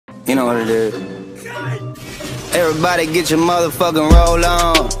You know what it is. Everybody get your motherfucking roll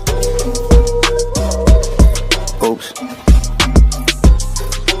on. Oops.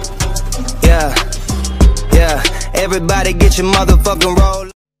 Yeah, everybody get your motherfucking roll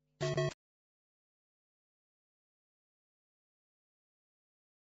on.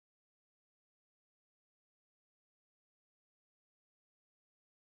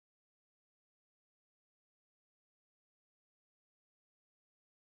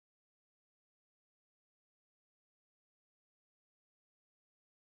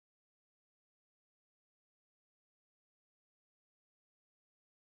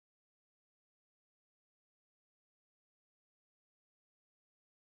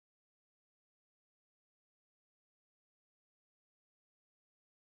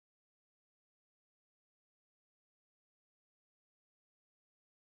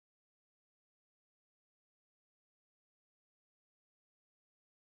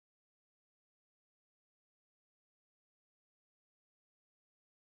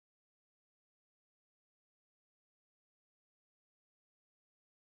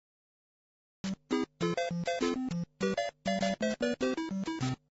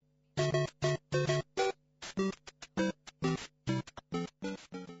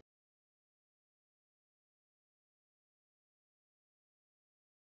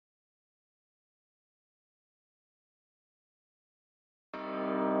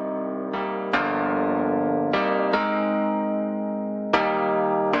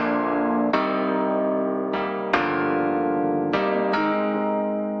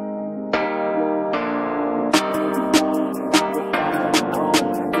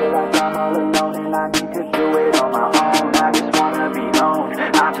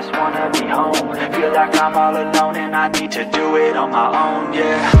 I'm all alone and I need to do it on my own,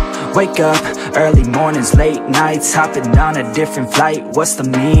 yeah. Wake up, early mornings, late nights, hopping on a different flight. What's the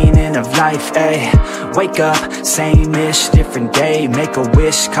meaning of life, ayy? Wake up, same-ish, different day. Make a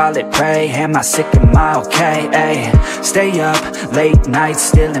wish, call it pray. Am I sick, am I okay, ayy? Stay up, late nights,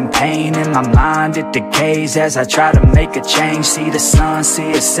 still in pain. In my mind it decays as I try to make a change. See the sun,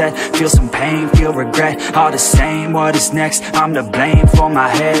 see it set, feel some pain, feel regret. All the same, what is next? I'm to blame for my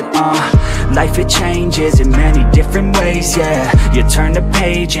head, Life it changes in many different ways, yeah. You turn the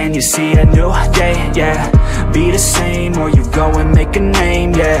page and you see a new day, yeah. Be the same or you go and make a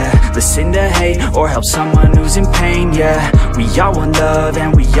name, yeah. Listen to hate or help someone who's in pain, yeah. We all want love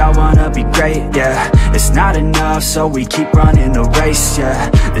and we all wanna be great, yeah. It's not enough so we keep running the race, yeah.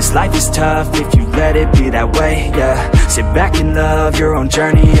 This life is tough if you let it be that way, yeah. Sit back and love your own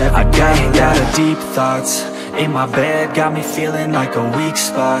journey every day. I got a deep thoughts in my bed, got me feeling like a weak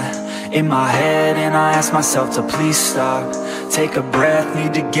spot in my head, and I ask myself to please stop. Take a breath,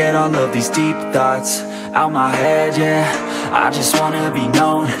 need to get all of these deep thoughts out my head, yeah. I just wanna be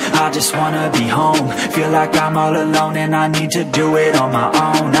known, I just wanna be home. Feel like I'm all alone and I need to do it on my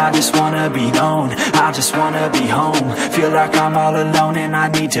own. I just wanna be known, I just wanna be home. Feel like I'm all alone and I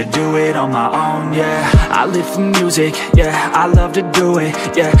need to do it on my own, yeah. I live for music, yeah, I love to do it,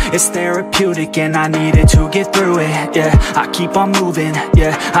 yeah. It's therapeutic and I need it to get through it, yeah. I keep on moving,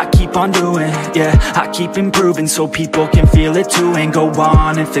 yeah, I keep on doing, yeah. I keep improving so people can feel it too, and go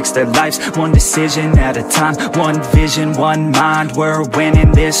on and fix their lives one decision at a time. One vision, one mind, we're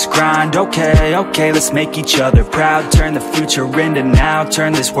winning this grind. Okay, let's make each other proud. Turn the future into now,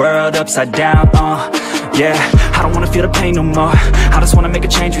 turn this world upside down, yeah. I don't wanna feel the pain no more, I just wanna make a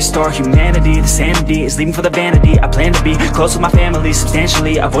change, restore humanity. The sanity is leaving for the vanity. I plan to be close with my family,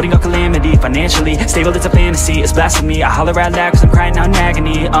 substantially avoiding all calamity. Financially stable, it's a fantasy, it's blasphemy. I holler out loud cause I'm crying out in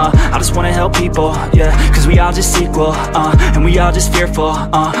agony, I just wanna help people, yeah. Cause we all just equal, and we all just fearful,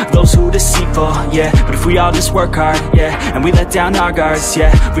 those who deceitful, yeah. But if we all just work hard, yeah, and we let down our guards,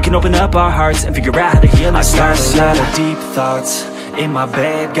 yeah, we can open up our hearts and figure out how to heal our scars. I got a lot of deep thoughts in my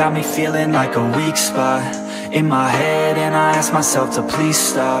bed, got me feeling like a weak spot in my head, and I ask myself to please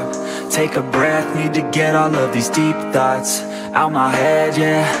stop. Take a breath, need to get all of these deep thoughts out my head,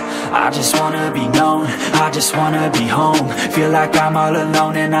 yeah. I just wanna be known, I just wanna be home. Feel like I'm all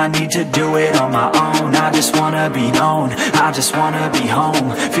alone and I need to do it on my own. I just wanna be known, I just wanna be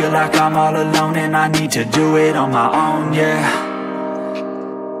home. Feel like I'm all alone and I need to do it on my own, yeah.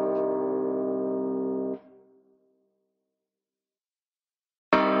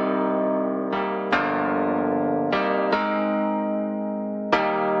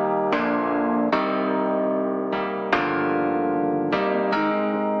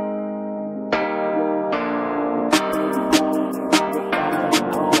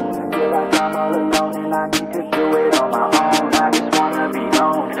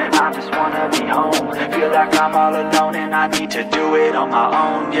 I'm all alone and I I need to do it on my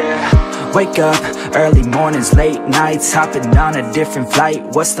own, yeah. Wake up, early mornings, late nights, hopping on a different flight.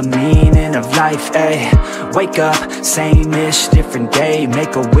 What's the meaning of life, ayy? Wake up, same-ish, different day.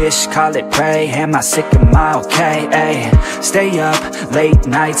 Make a wish, call it pray. Am I sick, am I okay, ayy? Stay up, late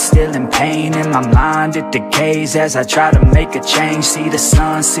nights, still in pain. In my mind, it decays as I try to make a change. See the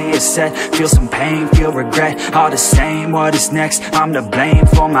sun, see it set, feel some pain, feel regret. All the same, what is next? I'm to blame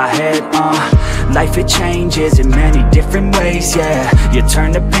for my head, Life, it changes in many different ways, yeah. You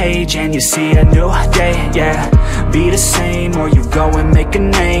turn the page and you see a new day, yeah. Be the same or you go and make a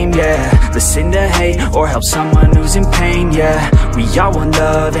name, yeah. Listen to hate or help someone who's in pain, yeah. We all want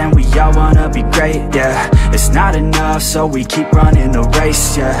love and we all wanna be great, yeah. It's not enough, so we keep running the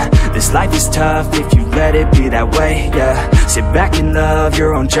race, yeah. This life is tough if you let it be that way, yeah. Sit back and love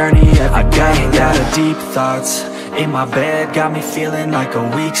your own journey every day. I got a lot of deep thoughts in my bed, got me feeling like a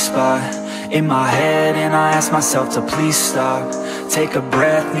weak spot in my head, and I ask myself to please stop. Take a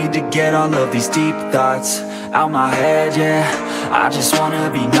breath, need to get all of these deep thoughts out my head, yeah. I just wanna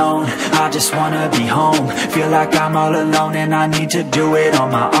be known, I just wanna be home. Feel like I'm all alone and I need to do it on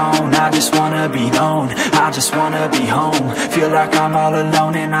my own. I just wanna be known, I just wanna be home. Feel like I'm all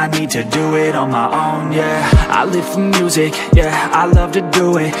alone and I need to do it on my own, yeah. I live for music, yeah, I love to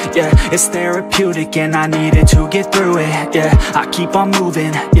do it, yeah. It's therapeutic and I need it to get through it, yeah. I keep on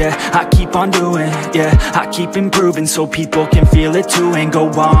moving, yeah, I keep on doing, yeah. I keep improving so people can feel it too, and go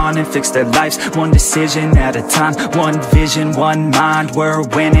on and fix their lives one decision at a time. One vision, one mind, we're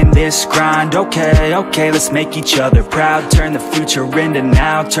winning this grind. Okay, okay, let's make each other proud. Turn the future into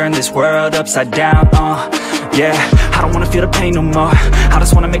now, turn this world upside down, yeah. I don't wanna feel the pain no more, I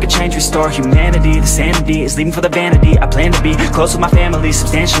just wanna make a change, restore humanity. The sanity is leaving for the vanity. I plan to be close with my family,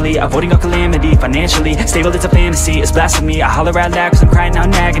 substantially avoiding all calamity. Financially stable, it's a fantasy, it's blasphemy. I holler out loud cause I'm crying out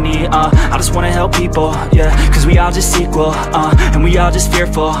in agony, I just wanna help people, yeah. Cause we all just equal, and we all just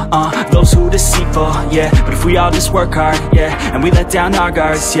fearful, those who deceitful, yeah. But if we all just work hard, yeah, and we let down our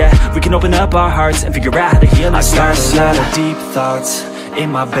guards, yeah, we can open up our hearts and figure out how to heal our scars. I got a lot of deep thoughts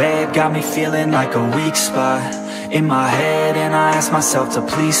in my bed, got me feeling like a weak spot in my head, and I ask myself to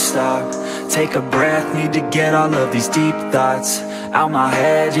please stop. Take a breath, need to get all of these deep thoughts out my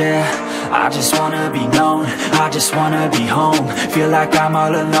head, yeah. I just wanna be known, I just wanna be home. Feel like I'm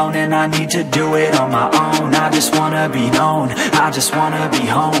all alone and I need to do it on my own. I just wanna be known, I just wanna be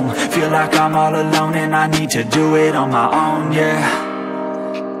home. Feel like I'm all alone and I need to do it on my own, yeah.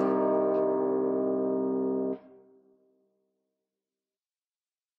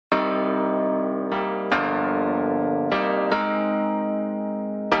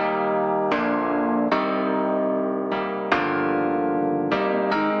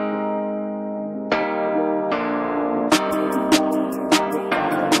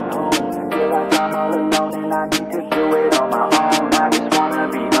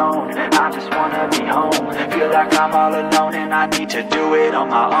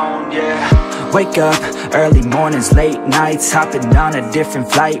 Wake up, early mornings, late nights, hopping on a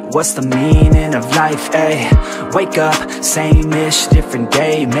different flight. What's the meaning of life, ayy? Wake up, same-ish, different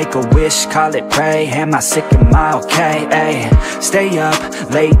day. Make a wish, call it pray. Am I sick, am I okay, ayy? Stay up,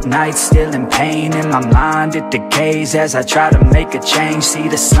 late nights, still in pain. In my mind, it decays as I try to make a change. See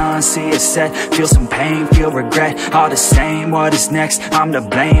the sun, see it set, feel some pain, feel regret. All the same, what is next? I'm to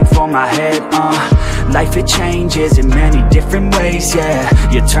blame for my head, Life, it changes in many different ways,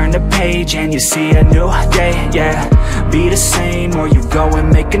 yeah. You turn the page and you see a new day, yeah. Be the same or you go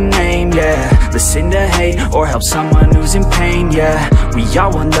and make a name, yeah. Listen to hate or help someone who's in pain, yeah. We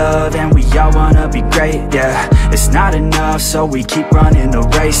all want love and we all wanna be great, yeah. It's not enough, so we keep running the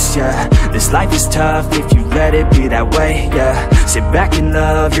race, yeah. This life is tough if you let it be that way, yeah. Sit back and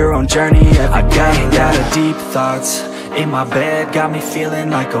love your own journey every day. I got a lot of deep thoughts in my bed, got me feeling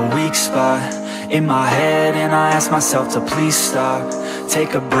like a weak spot in my head, and I ask myself to please stop.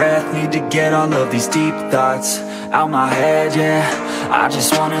 Take a breath, need to get all of these deep thoughts out my head, yeah. I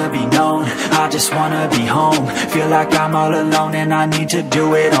just wanna be known, I just wanna be home. Feel like I'm all alone and I need to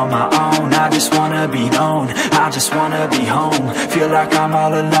do it on my own. I just wanna be known, I just wanna be home. Feel like I'm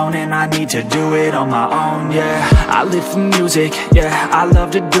all alone and I need to do it on my own, yeah. I live for music, yeah, I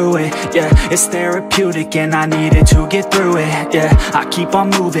love to do it, yeah. It's therapeutic and I need it to get through it, yeah. I keep on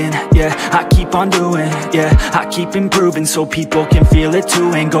moving, yeah, I keep on doing, yeah. I keep improving so people can feel it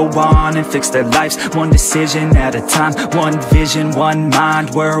too, and go on and fix their lives one decision at a time. One vision, one mind,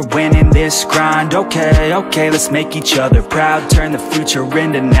 we're winning this grind. Okay, okay, let's make each other proud. Turn the future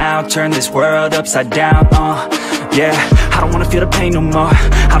into now, turn this world upside down, yeah. don't wanna feel the pain no more.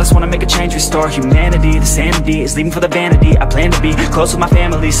 I just wanna make a change, restore humanity. The sanity is leaving for the vanity. I plan to be close with my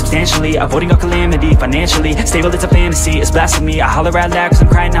family, substantially avoiding all calamity. Financially stable, it's a fantasy, it's blasphemy. I holler out loud cause I'm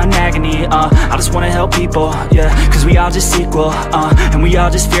crying out in agony. I just wanna help people, yeah, cause we all just equal, and we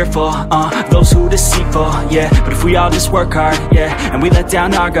all just fearful, those who deceitful, yeah. But if we all just work hard, yeah, and we let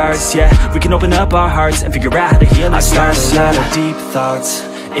down our guards, yeah, we can open up our hearts and figure out how to heal our scars. I got a lot of deep thoughts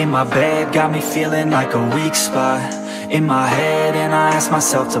in my bed, got me feeling like a weak spot in my head, and I ask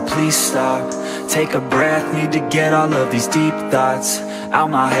myself to please stop. Take a breath, need to get all of these deep thoughts out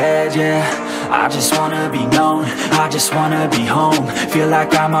my head, yeah. I just wanna be known, I just wanna be home. Feel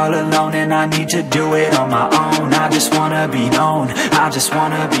like I'm all alone and I need to do it on my own. I just wanna be known, I just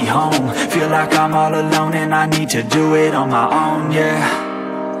wanna be home. Feel like I'm all alone and I need to do it on my own, yeah.